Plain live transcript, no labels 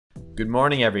Good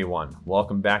morning, everyone.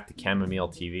 Welcome back to Chamomile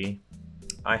TV.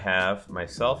 I have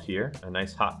myself here a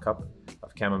nice hot cup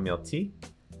of chamomile tea.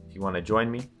 If you want to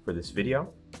join me for this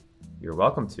video, you're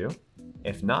welcome to.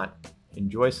 If not,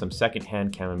 enjoy some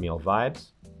secondhand chamomile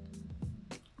vibes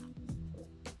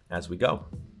as we go.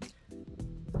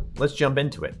 Let's jump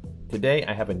into it. Today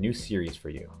I have a new series for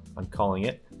you. I'm calling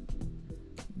it,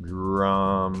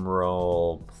 drum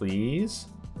roll please,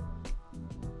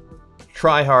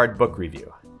 Try Hard Book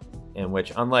Review, in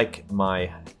which, unlike my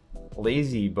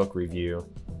lazy book review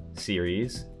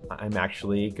series, I'm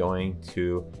actually going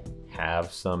to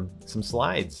have some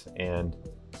slides and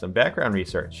some background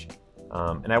research.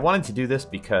 And I wanted to do this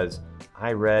because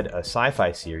I read a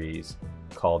sci-fi series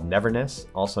called Neverness,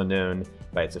 also known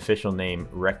by its official name,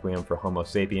 Requiem for Homo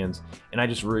Sapiens, and I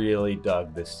just really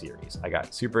dug this series. I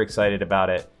got super excited about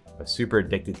it, I was super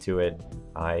addicted to it.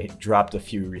 I dropped a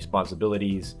few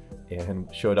responsibilities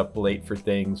and showed up late for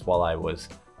things while I was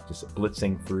just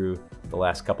blitzing through the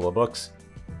last couple of books,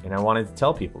 and I wanted to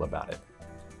tell people about it.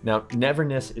 Now,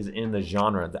 Neverness is in the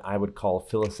genre that I would call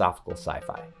philosophical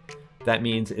sci-fi. That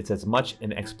means it's as much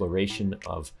an exploration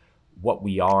of what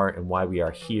we are and why we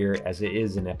are here as it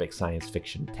is an epic science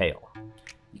fiction tale.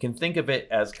 You can think of it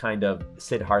as kind of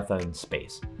Siddhartha in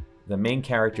space. The main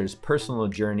character's personal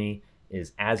journey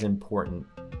is as important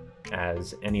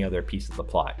as any other piece of the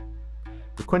plot.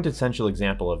 The quintessential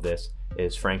example of this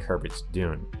is Frank Herbert's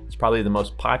Dune. It's probably the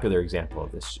most popular example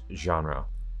of this genre.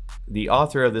 The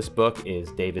author of this book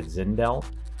is David Zindell.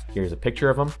 Here's a picture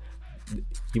of him.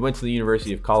 He went to the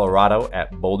University of Colorado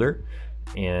at Boulder,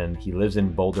 and he lives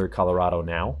in Boulder, Colorado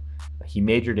now. He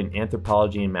majored in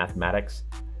anthropology and mathematics,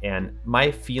 and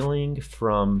my feeling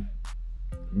from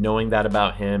knowing that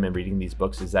about him and reading these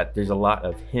books is that there's a lot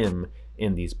of him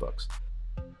in these books.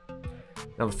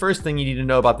 Now, the first thing you need to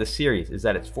know about this series is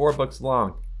that it's 4 books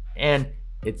long and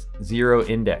it's 0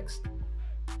 indexed.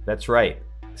 That's right,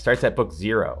 it starts at book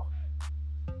 0.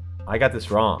 I got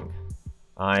this wrong.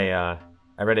 I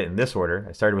read it in this order.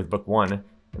 I started with book 1 and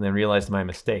then realized my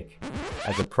mistake.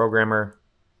 As a programmer,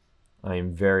 I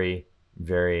am very,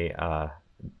 very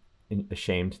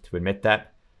ashamed to admit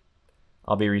that.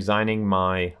 I'll be resigning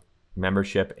my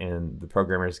membership in the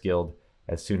Programmers Guild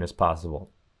as soon as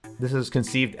possible. This is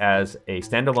conceived as a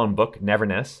standalone book,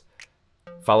 Neverness,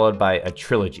 followed by a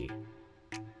trilogy.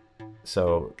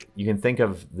 So you can think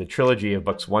of the trilogy of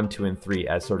books 1, 2, and 3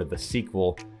 as sort of the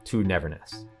sequel to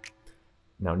Neverness.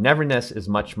 Now, Neverness is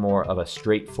much more of a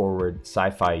straightforward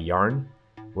sci-fi yarn,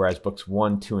 whereas books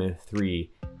 1, 2, and 3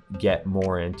 get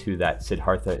more into that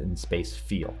Siddhartha in space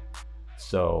feel.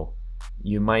 So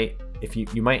you might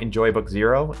enjoy book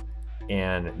 0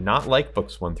 and not like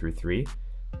books 1 through 3.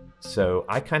 So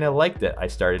I kind of liked that I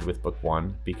started with book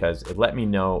 1 because it let me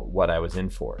know what I was in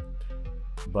for.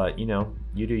 But you know,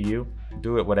 you do you.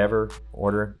 Do it whatever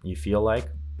order you feel like.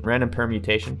 Random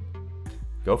permutation,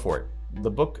 go for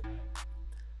it.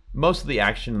 Most of the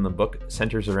action in the book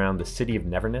centers around the city of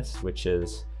Neverness, which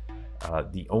is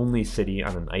the only city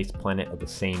on an ice planet of the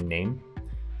same name.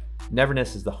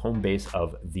 Neverness is the home base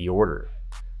of the Order.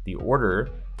 The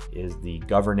Order is the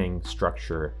governing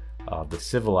structure of the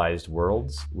civilized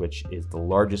worlds, which is the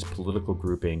largest political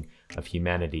grouping of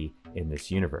humanity in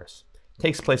this universe. It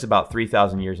takes place about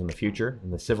 3,000 years in the future,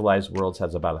 and the civilized worlds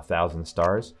has about 1,000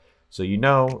 stars. So you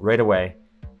know right away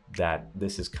that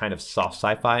this is kind of soft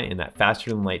sci-fi and that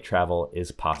faster than light travel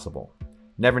is possible.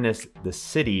 Neverness, the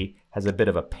city, has a bit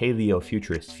of a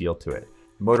paleo-futurist feel to it.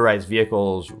 Motorized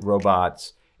vehicles,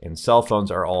 robots, and cell phones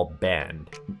are all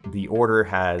banned. The Order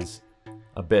has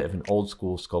a bit of an old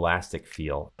school scholastic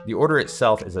feel. The Order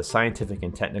itself is a scientific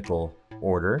and technical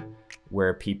order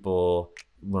where people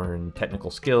learn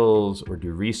technical skills or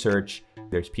do research.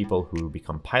 There's people who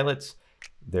become pilots.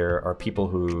 There are people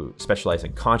who specialize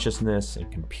in consciousness and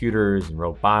computers and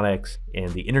robotics and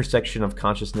the intersection of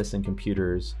consciousness and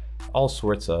computers, all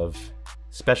sorts of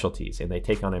specialties. And they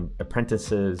take on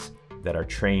apprentices that are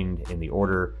trained in the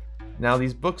Order. Now,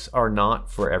 these books are not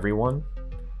for everyone.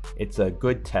 It's a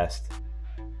good test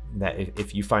that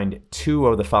if you find 2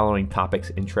 of the following topics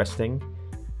interesting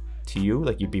to you,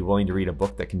 like you'd be willing to read a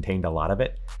book that contained a lot of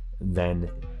it,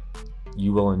 then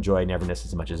you will enjoy Neverness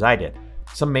as much as I did.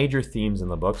 Some major themes in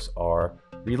the books are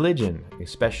religion,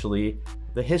 especially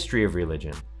the history of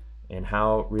religion and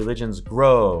how religions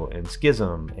grow and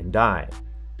schism and die.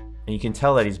 And you can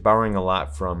tell that he's borrowing a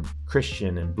lot from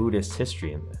Christian and Buddhist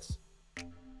history in this.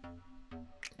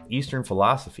 Eastern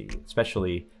philosophy,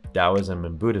 especially Taoism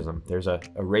and Buddhism. There's a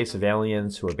race of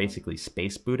aliens who are basically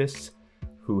space Buddhists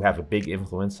who have a big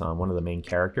influence on one of the main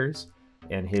characters,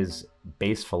 and his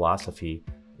base philosophy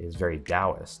is very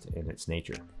Taoist in its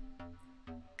nature.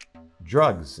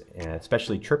 drugs,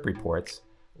 especially trip reports,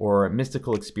 or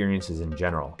mystical experiences in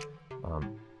general.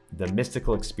 The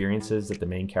mystical experiences that the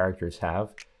main characters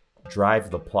have drive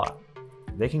the plot.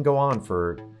 They can go on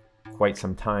for quite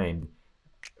some time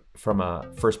from a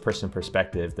first-person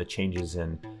perspective, the changes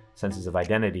in senses of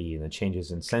identity and the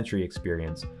changes in sensory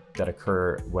experience that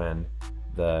occur when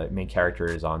the main character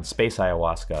is on space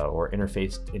ayahuasca or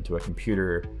interfaced into a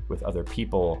computer with other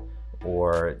people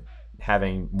or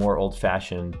having more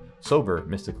old-fashioned, sober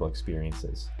mystical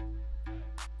experiences.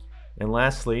 And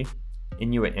lastly,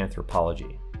 Inuit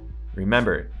anthropology.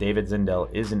 Remember, David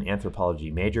Zindell is an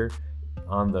anthropology major.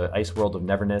 On the ice world of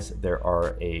Neverness, there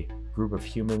are a group of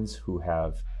humans who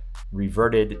have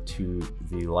reverted to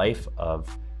the life of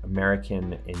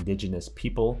American indigenous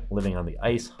people living on the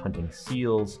ice, hunting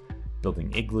seals,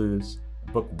 building igloos.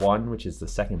 Book 1, which is the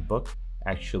second book,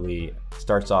 actually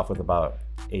starts off with about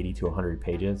 80 to 100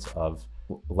 pages of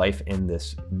life in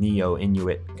this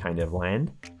Neo-Inuit kind of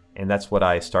land. And that's what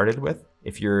I started with.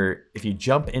 If you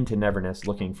jump into Neverness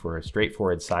looking for a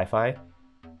straightforward sci-fi,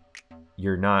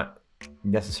 you're not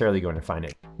necessarily going to find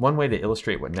it. One way to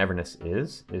illustrate what Neverness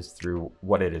is through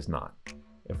what it is not.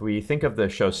 If we think of the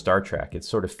show Star Trek, it's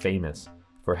sort of famous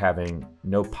for having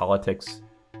no politics,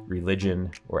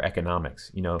 religion, or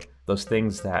economics. You know, those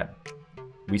things that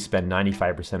we spend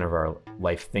 95% of our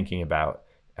life thinking about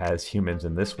as humans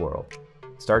in this world.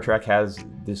 Star Trek has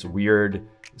this weird,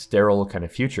 sterile kind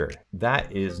of future.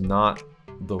 That is not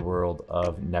the world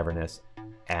of Neverness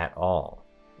at all.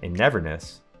 In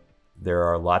Neverness, there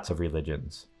are lots of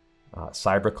religions.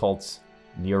 Cybercults,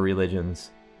 Neoreligions,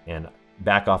 and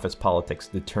back office politics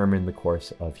determine the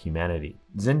course of humanity.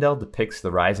 Zindell depicts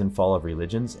the rise and fall of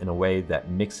religions in a way that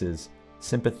mixes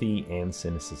sympathy and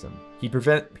cynicism. He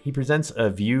presents a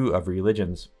view of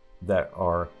religions that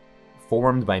are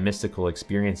formed by mystical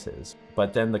experiences,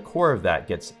 but then the core of that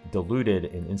gets diluted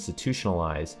and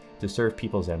institutionalized to serve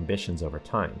people's ambitions over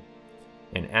time.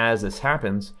 And as this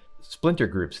happens, splinter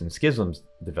groups and schisms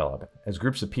develop as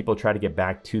groups of people try to get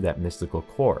back to that mystical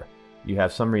core. You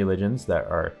have some religions that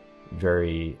are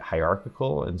very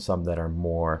hierarchical and some that are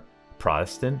more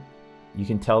Protestant. You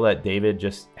can tell that David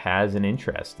just has an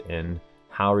interest in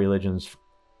how religions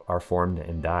are formed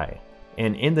and die.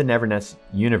 And in the Neverness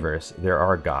universe, there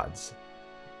are gods.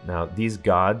 Now, these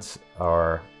gods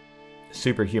are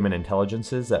superhuman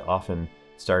intelligences that often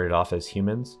started off as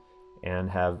humans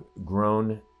and have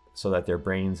grown so that their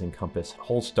brains encompass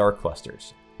whole star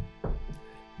clusters.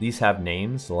 These have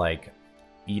names like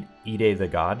Ide the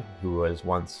god, who was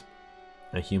once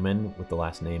a human with the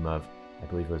last name of, I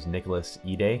believe it was Nicholas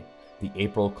Ide, the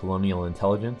April colonial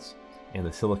intelligence, and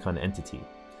the Silicon entity.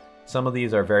 Some of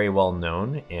these are very well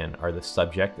known and are the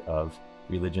subject of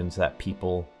religions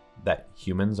that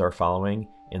humans are following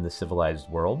in the civilized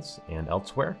worlds and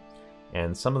elsewhere.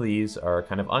 And some of these are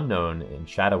kind of unknown and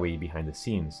shadowy behind the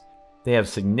scenes. They have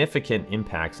significant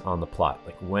impacts on the plot.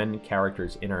 Like when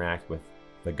characters interact with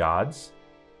the gods,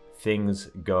 things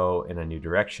go in a new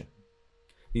direction.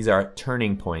 These are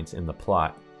turning points in the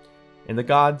plot. And the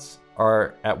gods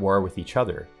are at war with each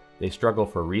other. They struggle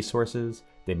for resources.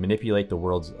 They manipulate the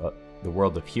world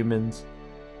of humans.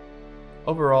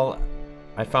 Overall,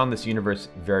 I found this universe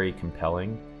very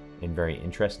compelling and very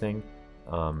interesting.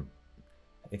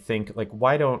 I think, like,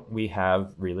 why don't we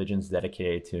have religions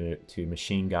dedicated to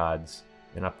machine gods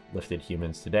and uplifted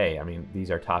humans today? I mean,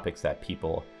 these are topics that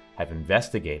people have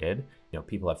investigated,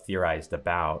 people have theorized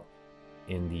about.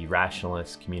 In the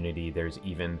rationalist community, there's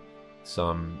even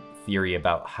some theory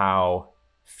about how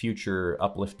future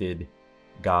uplifted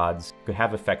gods could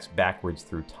have effects backwards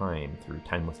through time, through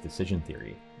timeless decision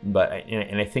theory. But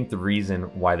I think the reason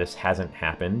why this hasn't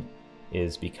happened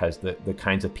is because the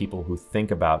kinds of people who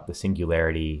think about the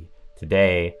singularity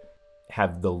today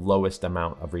have the lowest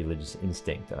amount of religious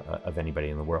instinct of anybody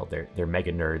in the world. They're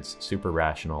mega nerds, super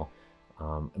rational.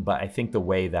 But I think the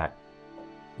way that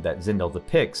Zindell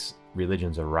depicts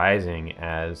religions arising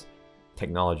as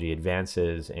technology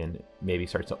advances and maybe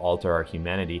starts to alter our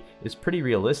humanity is pretty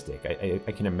realistic.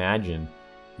 I can imagine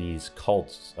these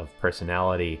cults of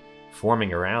personality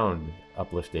forming around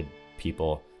uplifted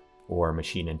people or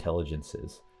machine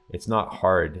intelligences. It's not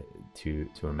hard to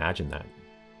imagine that.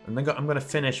 I'm going to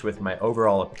finish with my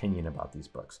overall opinion about these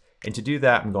books. And to do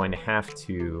that, I'm going to have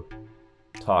to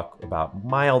talk about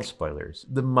mild spoilers,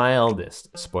 the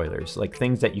mildest spoilers, like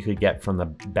things that you could get from the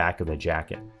back of the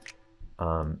jacket.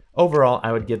 Overall,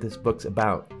 I would give this book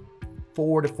about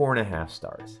 4 to 4.5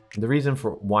 stars. The reason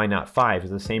for why not 5 is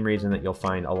the same reason that you'll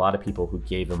find a lot of people who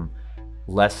gave them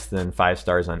less than 5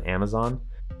 stars on Amazon.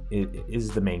 It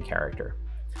is the main character.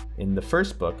 In the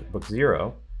first book, book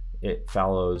 0, It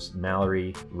follows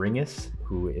Mallory Ringus,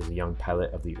 who is a young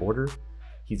pilot of the Order.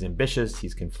 He's ambitious,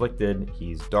 he's conflicted,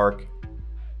 he's dark,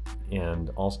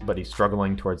 but he's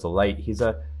struggling towards the light. He's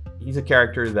a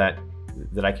character that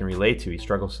I can relate to. He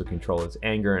struggles to control his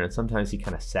anger, and sometimes he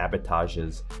kind of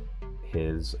sabotages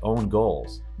his own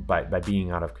goals by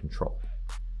being out of control.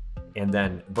 And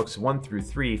then books 1 through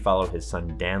 3 follow his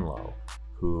son Danlo,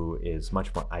 who is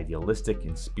much more idealistic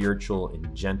and spiritual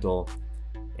and gentle.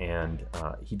 And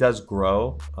he does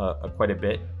grow quite a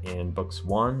bit in books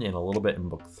 1 and a little bit in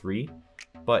book 3,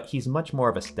 but he's much more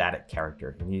of a static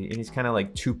character, and he's kind of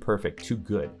like too perfect, too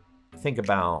good. Think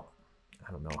about,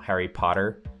 I don't know, Harry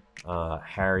Potter.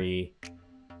 Harry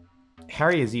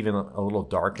is even a little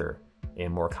darker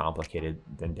and more complicated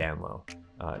than Danlo.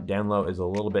 Danlo is a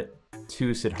little bit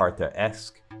too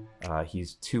Siddhartha-esque.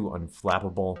 He's too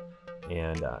unflappable,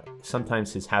 and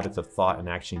sometimes his habits of thought and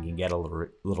action can get a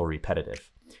little repetitive.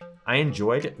 I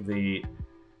enjoyed the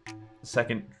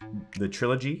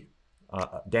trilogy,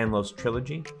 Danlo's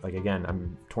trilogy. Like, again,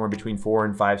 I'm torn between 4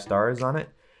 and 5 stars on it,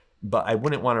 but I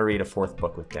wouldn't want to read a 4th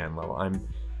book with Danlo. I'm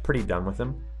pretty done with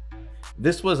him.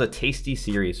 This was a tasty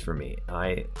series for me.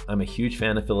 I'm a huge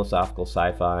fan of philosophical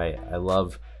sci-fi. I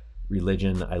love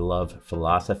religion. I love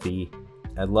philosophy.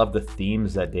 I love the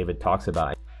themes that David talks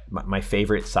about. My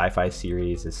favorite sci-fi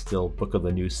series is still Book of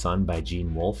the New Sun by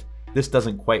Gene Wolfe. This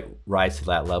doesn't quite rise to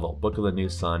that level. Book of the New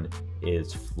Sun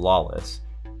is flawless,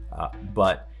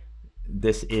 but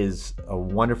this is a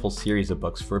wonderful series of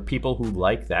books for people who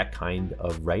like that kind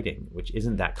of writing, which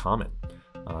isn't that common.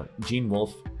 Gene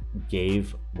Wolfe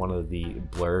gave one of the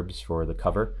blurbs for the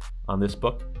cover on this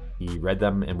book. He read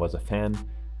them and was a fan,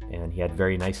 and he had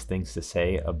very nice things to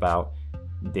say about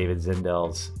David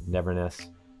Zindell's Neverness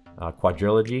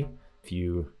quadrilogy. If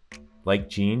you like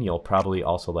Gene, you'll probably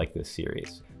also like this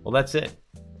series. Well, that's it.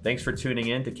 Thanks for tuning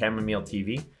in to Chamomile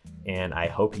TV, and I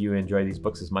hope you enjoy these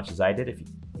books as much as I did.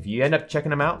 If you end up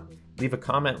checking them out, leave a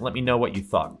comment and let me know what you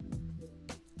thought.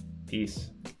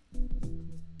 Peace.